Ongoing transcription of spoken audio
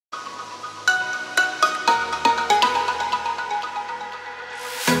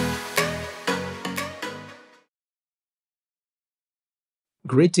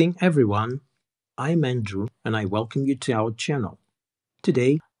Greeting everyone, I'm Andrew and I welcome you to our channel.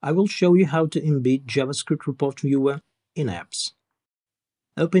 Today, I will show you how to embed JavaScript Report Viewer in apps.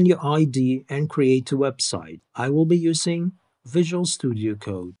 Open your IDE and create a website. I will be using Visual Studio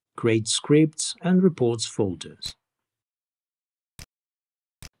Code, create scripts and reports folders.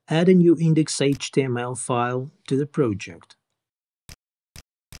 Add a new index.html file to the project.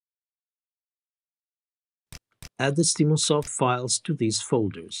 Add the Stimulsoft files to these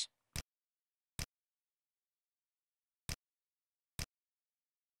folders.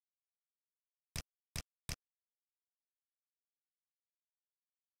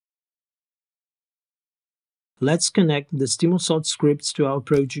 Let's connect the Stimulsoft scripts to our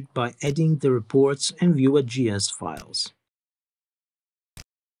project by adding the reports and viewer.js files.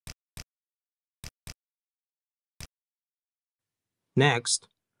 Next,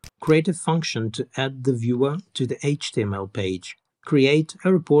 create a function to add the viewer to the HTML page. Create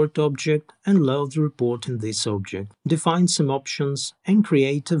a report object and load the report in this object. Define some options and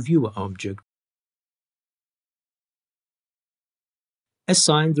create a viewer object.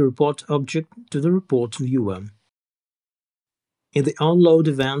 Assign the report object to the report viewer. In the onload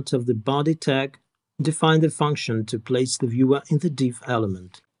event of the body tag, define the function to place the viewer in the div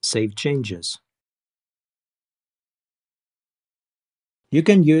element. Save changes. You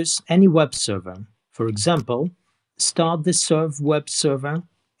can use any web server. For example, start the Serve web server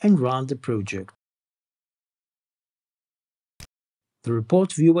and run the project. The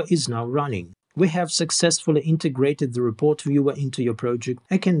report viewer is now running. We have successfully integrated the report viewer into your project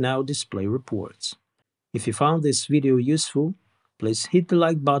and can now display reports. If you found this video useful, please hit the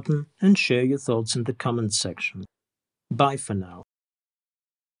like button and share your thoughts in the comments section. Bye for now.